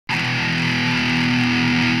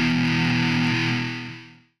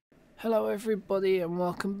Hello everybody and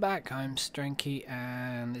welcome back. I'm Stranky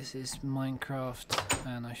and this is Minecraft,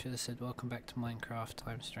 and I should have said welcome back to Minecraft.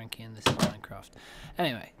 I'm Stranky and this is Minecraft.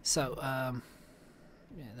 Anyway, so yeah,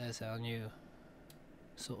 there's our new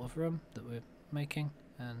sort of room that we're making,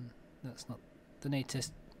 and that's not the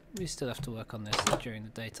neatest. We still have to work on this during the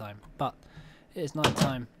daytime, but it is night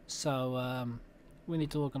time, so we need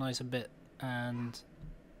to organise a bit. And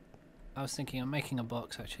I was thinking of making a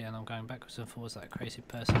box actually, and I'm going backwards and forwards like a crazy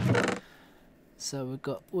person. So we've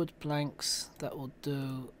got wood planks that will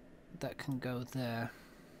do, that can go there.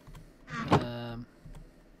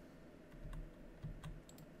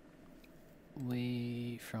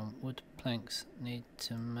 We from wood planks need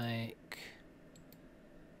to make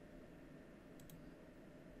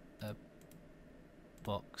a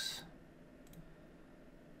box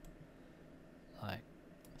like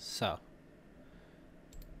so.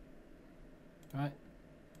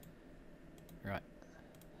 Right,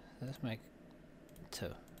 let's make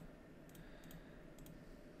two.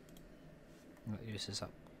 That uses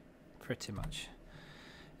up pretty much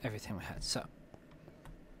everything we had, so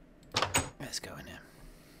let's go in here.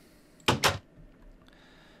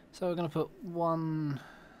 So we're going to put one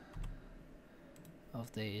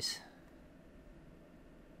of these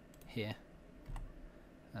here,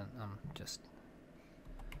 and just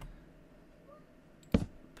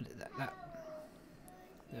put it like that.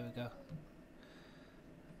 There we go.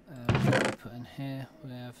 Put in here,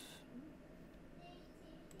 we have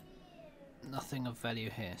nothing of value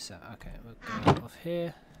here, so okay, we'll go off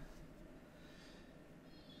here.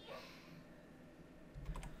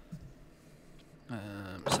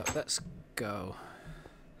 So let's go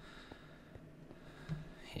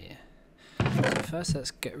here. So first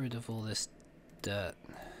let's get rid of all this dirt,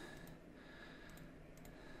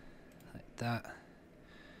 like that.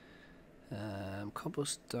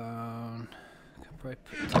 Cobblestone, I can probably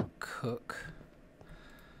put to cook.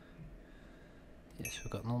 Yes,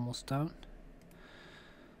 we've got normal stone.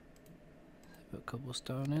 Put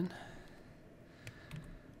cobblestone in.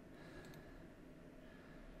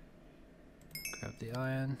 Grab the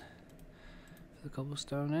iron, put the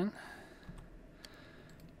cobblestone in.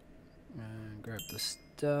 And grab the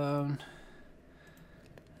stone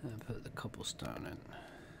and put the cobblestone in.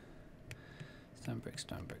 Stone bricks,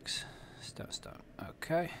 stone bricks, stone, stone.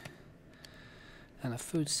 Okay. And a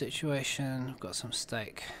food situation, we've got some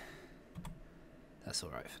steak. That's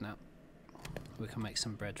alright for now. We can make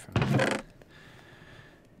some bread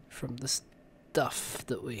from the stuff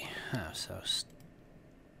that we have. So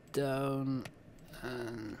stone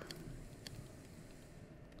and,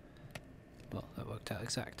 well, that worked out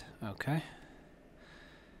exact. Okay.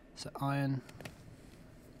 So iron.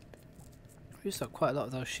 We used up quite a lot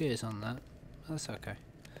of those shears on that. That's okay.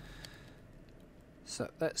 So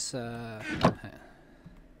let's so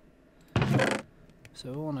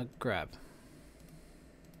we want to grab,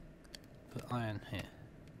 put iron here,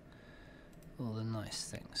 all the nice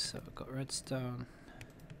things. So we've got redstone,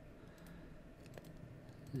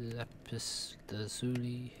 lapis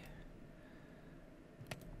lazuli,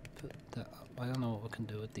 put that up. I don't know what we can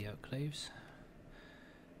do with the oak leaves.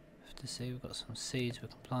 Have to see, we've got some seeds, we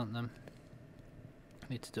can plant them.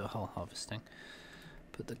 Need to do a whole harvesting.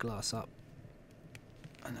 Put the glass up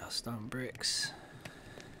and our stone bricks.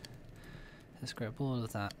 Let's grab all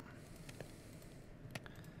of that.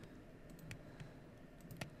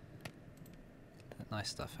 That nice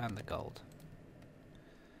stuff, and the gold.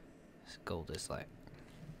 This gold is like,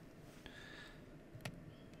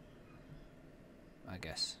 I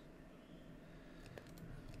guess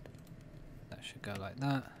that should go like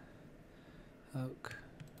that. Oak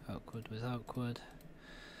wood with oak wood.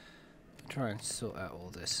 Try and sort out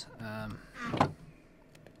all this.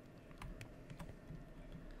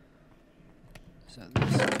 So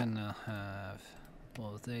this can now have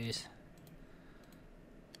all of these.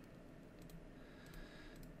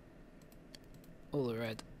 All the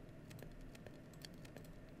red.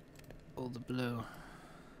 All the blue.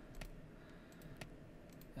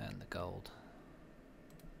 And the gold.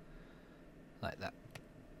 Like that.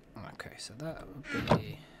 Okay, so that would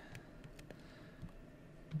be...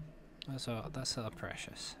 That's our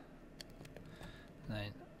precious.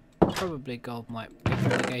 Then probably gold might be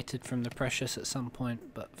relegated from the precious at some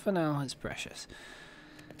point, but for now it's precious.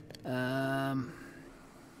 So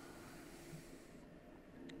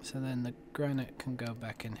then the granite can go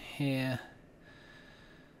back in here.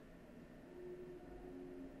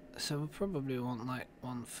 So we'll probably want like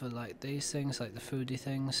one for like these things, like the foodie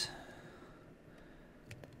things.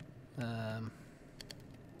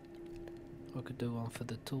 I could do one for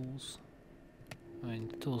the tools. I mean,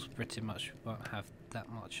 the tools pretty much won't have that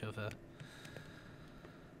much of a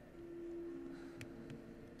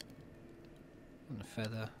And a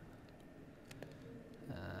feather.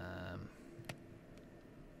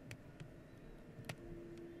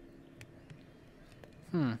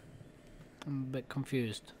 I'm a bit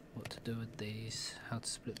confused what to do with these, how to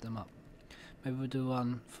split them up. Maybe we'll do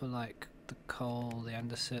one for like the coal, the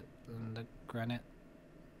andesite and the granite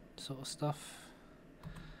sort of stuff.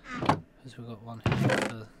 Because we've got one here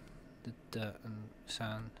for the dirt and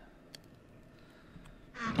sand.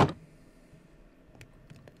 I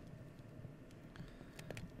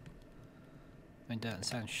mean, dirt and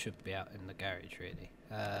sand should be out in the garage really.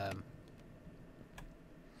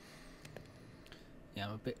 Yeah,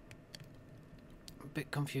 I'm a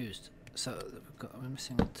bit confused. So we're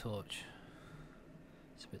missing a torch.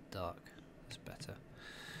 It's a bit dark. That's better.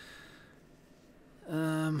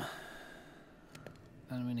 And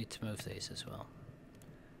we need to move these as well.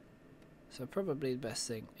 So probably the best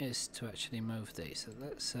thing is to actually move these. So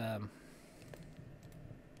let's not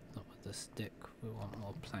with the stick. We want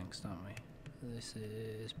more planks, don't we? This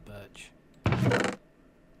is birch. Well,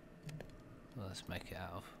 let's make it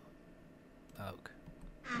out of oak.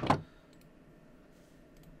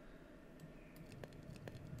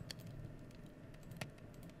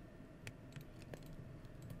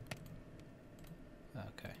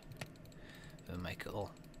 Okay, we'll make it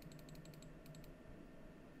all.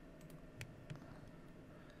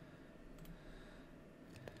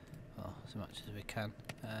 Well, as much as we can,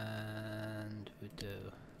 and we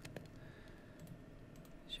do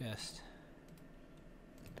just.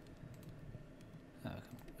 Oh,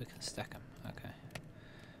 we can stack them. Okay,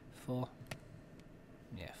 4.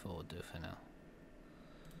 Yeah, 4 will do for now.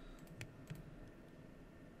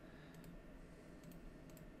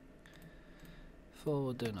 Four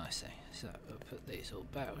will do nicely. So we'll put these all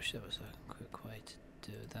back. I wish there was a quick way to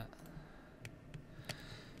do that.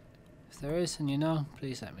 If there is, and you know,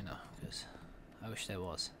 please let me know, because I wish there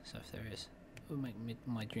was. So if there is, it will make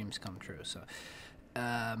my dreams come true. So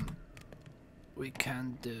we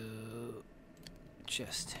can do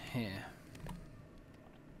just here.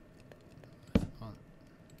 1,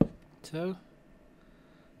 2.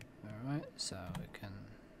 Alright, so we can.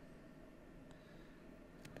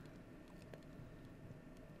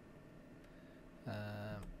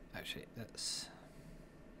 Actually, it's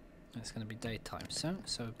going to be daytime soon,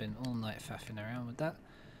 so we've been all night faffing around with that.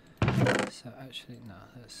 So actually, no,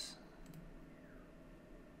 let's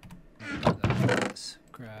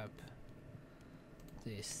grab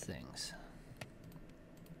these things,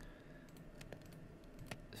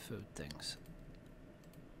 the food things.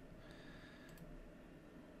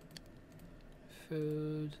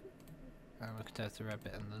 Food, and we could have the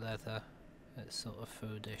rabbit and the leather. It's sort of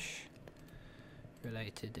foodish.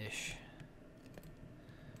 Related-ish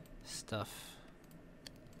stuff.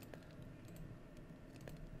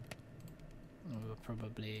 We'll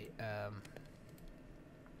probably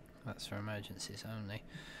that's for emergencies only.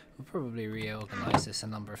 We'll probably reorganize this a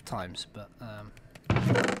number of times, but is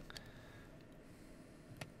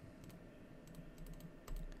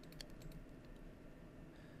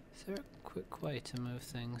there a quick way to move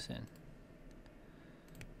things in?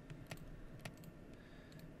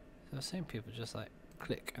 I've seen people just like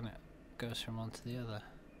click and it goes from one to the other.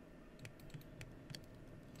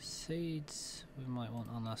 Seeds we might want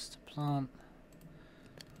on us to plant.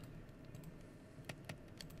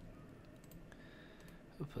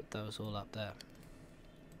 We'll put those all up there.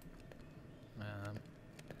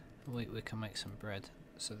 We can make some bread,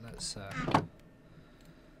 so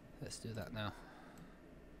let's do that now.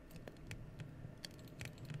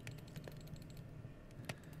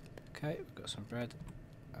 Okay, we've got some bread.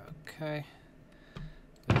 Okay,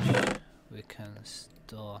 which we can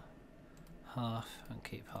store half and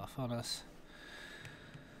keep half on us,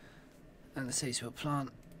 and the seeds we'll plant,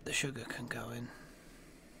 the sugar can go in.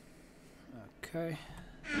 Okay,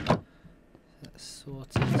 that's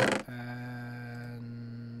sorted,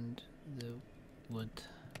 and the wood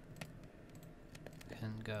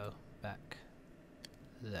can go back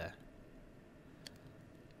there.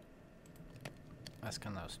 As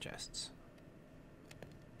can those chests.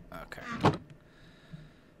 Okay,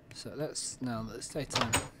 so let's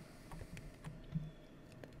daytime.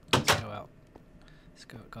 Let's go out. Let's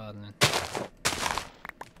go out gardening.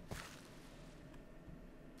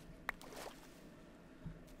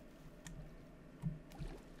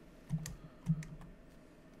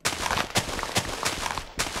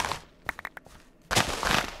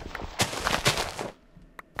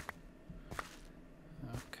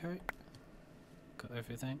 Okay, got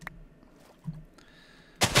everything.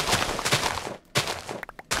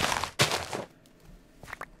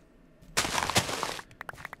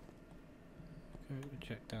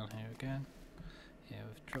 Check down here again. Yeah,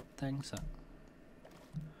 we've dropped things up.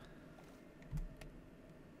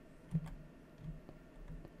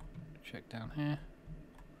 down here.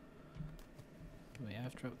 We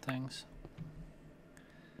have dropped things.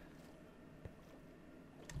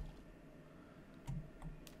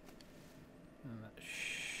 And that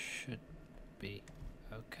should be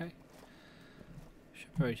okay.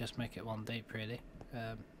 Should probably just make it one deep really.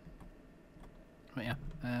 But yeah,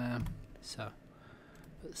 so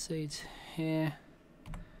put the seeds here.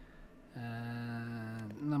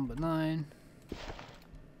 Number 9.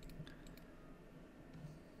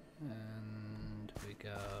 And we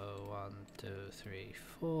go 1, 2, 3,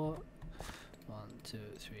 4. 1, 2,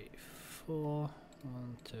 3, 4.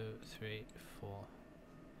 1, 2, 3, 4.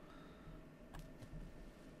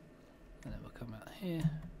 And then we'll come out here.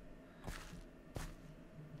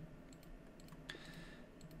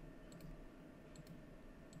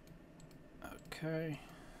 Okay.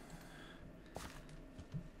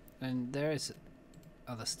 And there is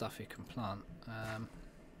other stuff you can plant. I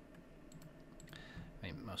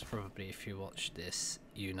mean, most probably if you watch this,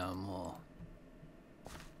 you know more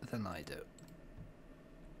than I do.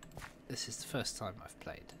 This is the first time I've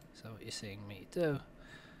played, so what you're seeing me do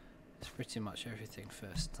is pretty much everything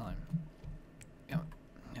first time. Yeah,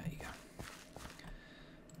 there you go.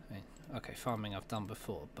 I mean, okay, farming I've done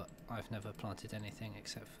before, but I've never planted anything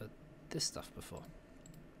except for this stuff before.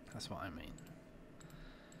 That's what I mean.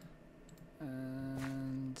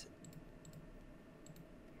 And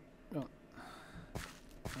oh,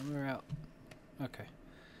 and we're out. Okay.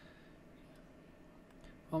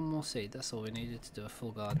 One more seed, that's all we needed to do a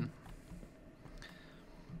full garden.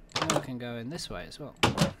 Now we can go in this way as well.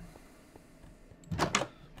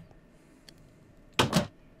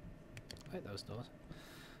 Like those doors.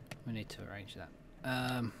 We need to arrange that.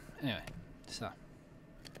 Anyway, so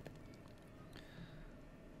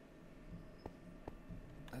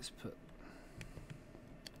let's put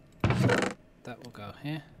that will go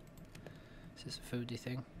here. Is this a foodie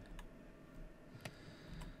thing?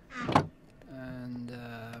 And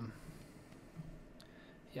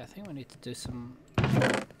yeah, I think we need to do some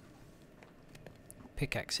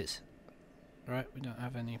pickaxes. Right, we don't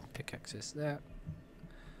have any pickaxes there.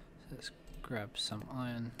 So let's grab some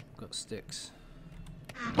iron. We've got sticks.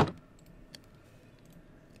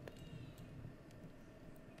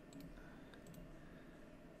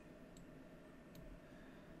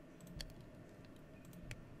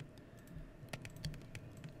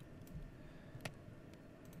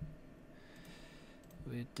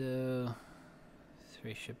 We do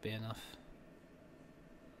 3 should be enough.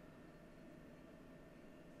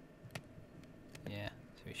 Yeah,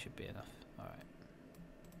 3 should be enough. Alright.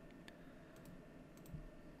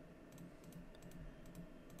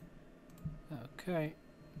 Okay,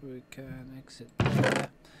 we can exit there.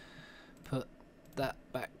 Put that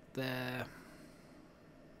back there.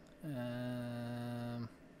 And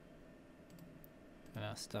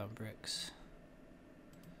our stone bricks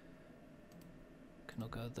can all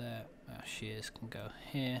go there. Our shears can go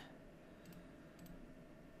here.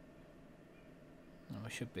 And we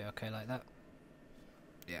should be okay like that.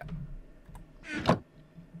 Yeah.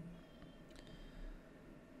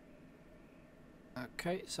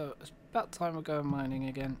 Okay, so it's about time we go mining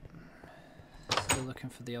again. Still looking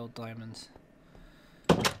for the old diamonds.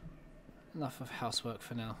 Enough of housework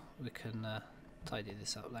for now. We can tidy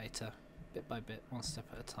this up later, bit by bit, one step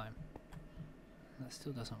at a time. That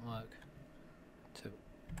still doesn't work. To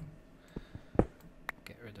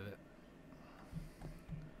get rid of it.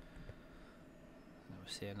 And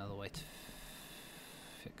we'll see another way to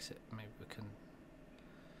fix it. Maybe we can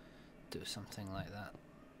do something like that.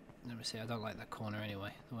 Let me see, I don't like that corner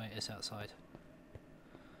anyway, the way it is outside.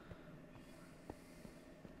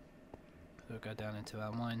 We'll go down into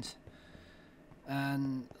our mines.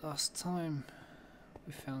 And last time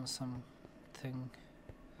we found something.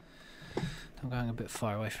 I'm going a bit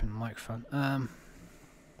far away from the microphone.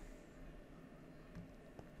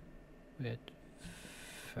 We had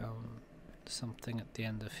found something at the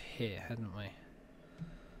end of here, hadn't we?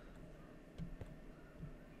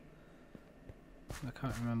 I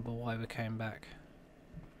can't remember why we came back.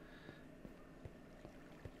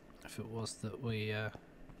 If it was that we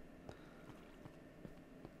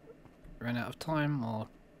ran out of time, or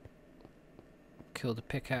killed a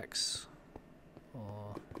pickaxe,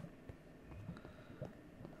 or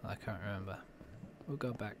I can't remember. We'll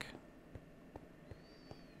go back.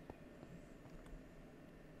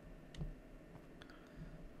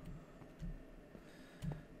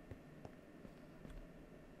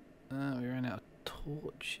 We ran out of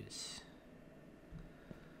torches.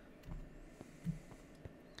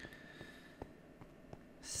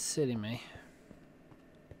 Silly me.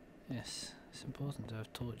 Yes, it's important to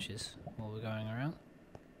have torches while we're going around.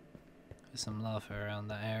 There's some lava around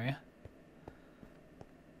that area.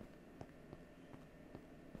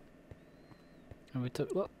 And we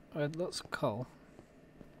had lots of coal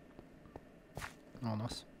on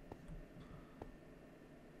us.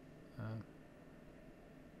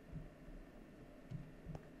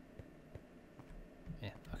 Yeah,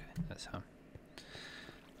 okay, that's home.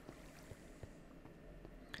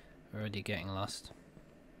 We're already getting lost.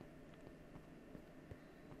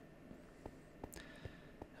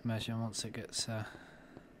 Imagine once it gets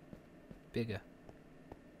bigger.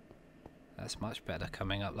 That's much better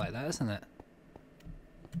coming up like that, isn't it?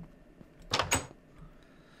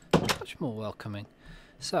 Much more welcoming.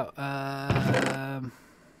 So,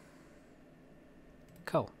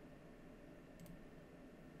 coal.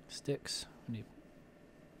 Sticks.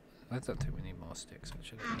 I don't think we need more sticks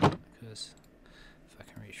actually, because if I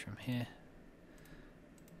can reach from here,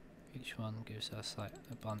 each one gives us like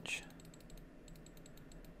a bunch.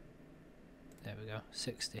 There we go,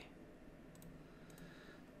 60.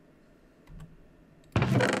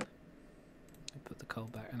 Put the coal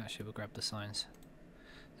back, and actually we'll grab the signs.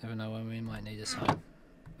 Never know when we might need a sign.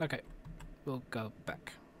 Okay, we'll go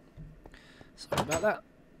back. Sorry about that.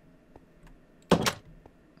 At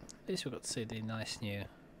least we got to see the nice new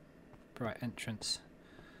bright entrance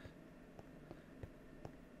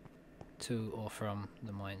to or from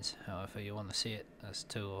the mines, however you want to see it, as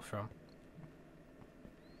to or from.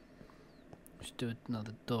 We should do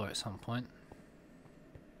another door at some point.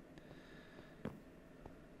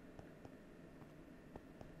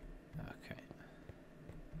 Okay.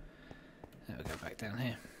 Now we go back down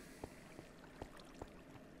here.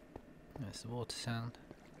 There's the water sound.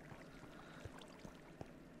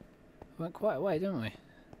 We went quite a way, didn't we?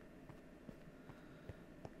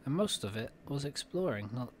 And most of it was exploring,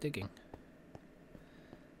 not digging.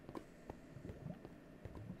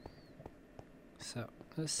 So,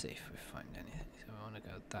 let's see if we find anything. So we want to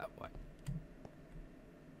go that way.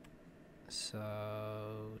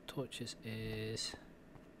 So, torches is...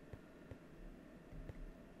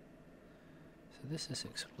 So this is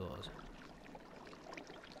explored.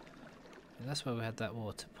 And that's where we had that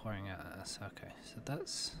water pouring out at us. Okay, so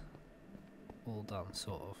that's all done,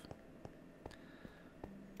 sort of.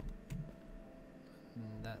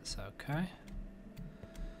 And that's okay.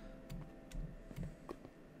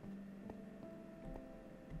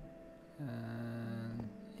 And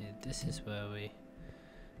yeah, this is where we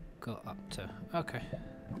got up to. Okay,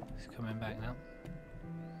 it's coming back now.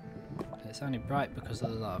 It's only bright because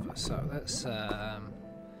of the lava, so let's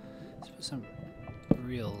put some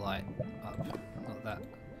real light up, not that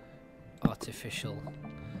artificial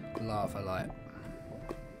lava light.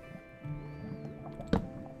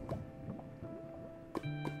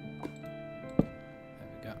 There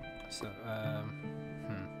we go. So,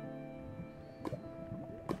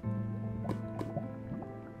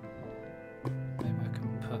 maybe I can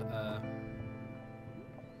put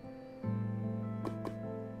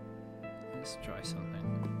let's try something.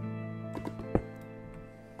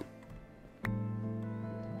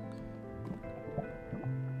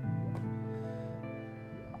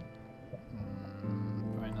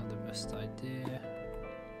 Probably not the best idea.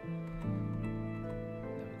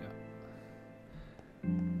 There we go.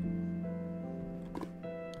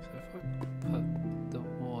 So if I put the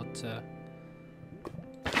water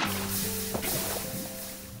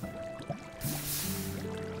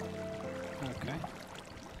okay.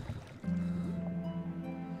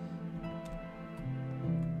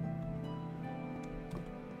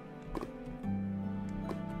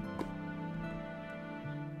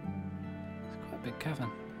 Big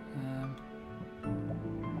cavern.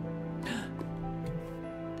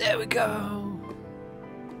 There we go!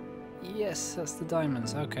 Yes, that's the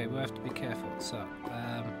diamonds. Okay, we'll have to be careful. So,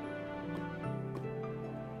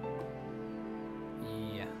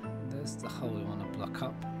 yeah, there's the hole we want to block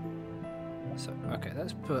up. So, okay,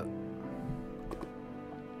 let's put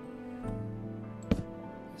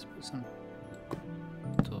some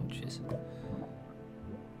torches.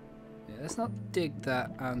 Yeah, let's not dig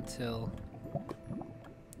that until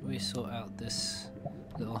we sort out this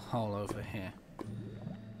little hole over here.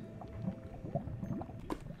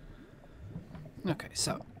 Okay,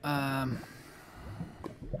 so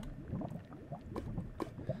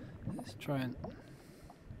let's try and...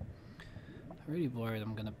 I'm really worried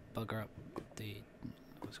I'm gonna bugger up the...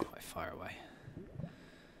 It was quite far away.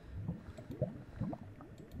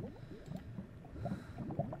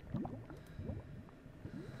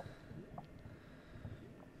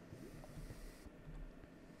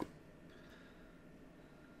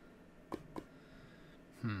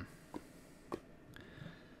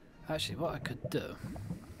 Actually, what I could do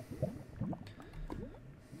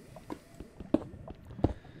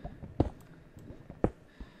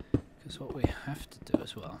because what we have to do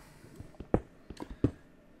as well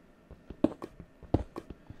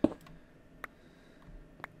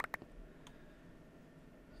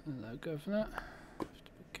go for that. Have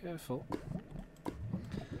to be careful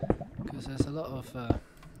because there's a lot of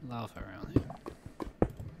lava around here.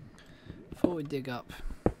 Before we dig up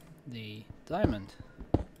the diamond,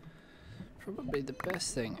 probably the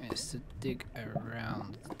best thing is to dig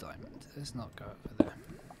around the diamond. Let's not go over there.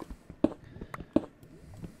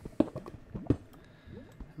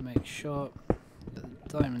 And make sure that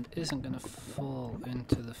the diamond isn't going to fall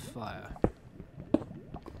into the fire.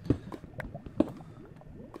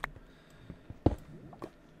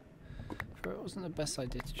 It wasn't the best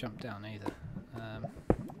idea to jump down either.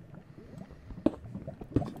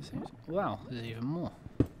 Wow, there's even more.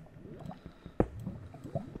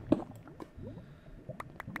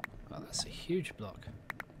 Wow, that's a huge block.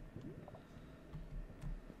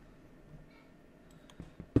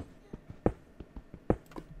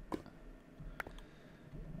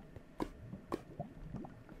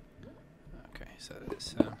 Okay, so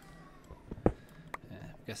it's yeah,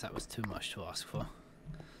 I guess that was too much to ask for.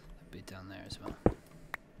 It'd be down there as well.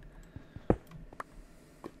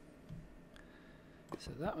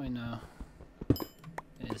 So that we know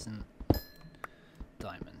isn't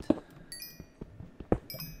diamond. There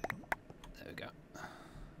we go.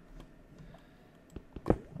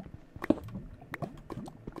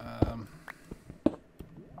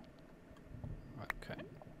 Okay.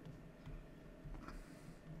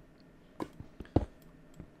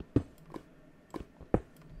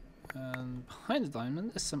 And behind the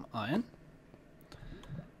diamond there's some iron.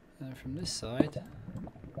 And from this side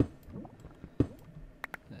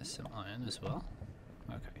some iron as well.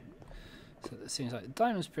 Okay, so it seems like the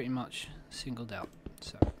diamond's pretty much singled out,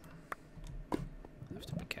 so I have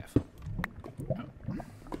to be careful. Oh.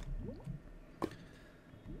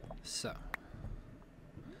 So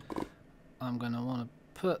I'm going to want to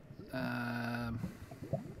put 9.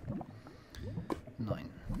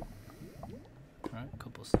 Right,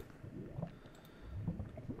 cobblestone.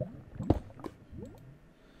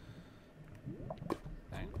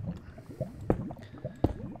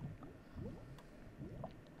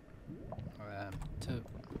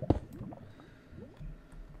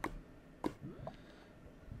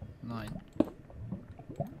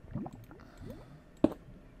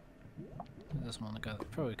 Doesn't want to go,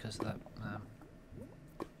 probably because of that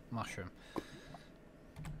mushroom.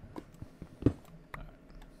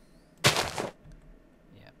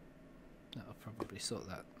 Yeah, that'll probably sort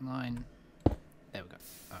that. 9. There we go.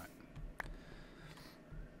 Alright.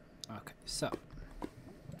 Okay, so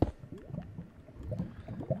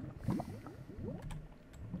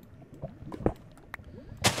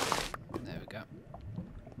there we go.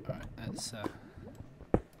 Alright, let's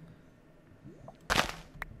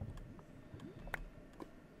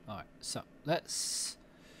alright, so let's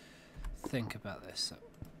think about this. So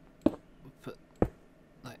we'll put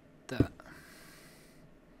like that.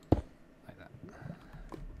 Like that.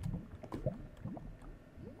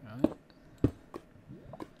 Right.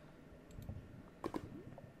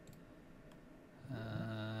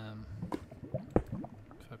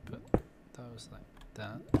 If I put those like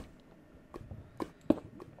that.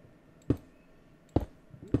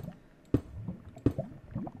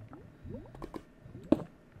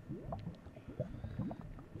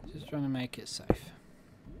 Trying to make it safe.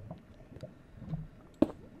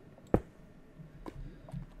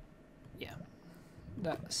 Yeah,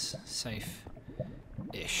 that's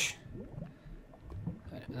safe-ish.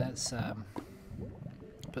 Let's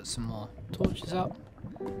put some more torches up.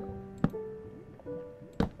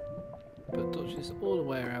 Put torches all the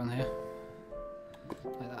way around here,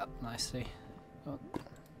 like that, nicely. Oh.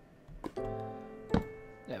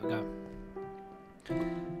 There we go.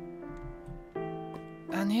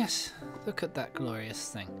 And yes, look at that glorious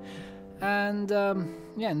thing. And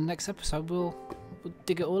yeah, in the next episode we'll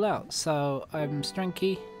dig it all out. So I'm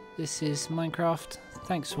Stranky, this is Minecraft,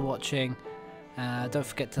 thanks for watching. Don't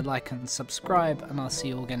forget to like and subscribe, and I'll see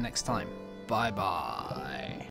you all again next time. Bye bye.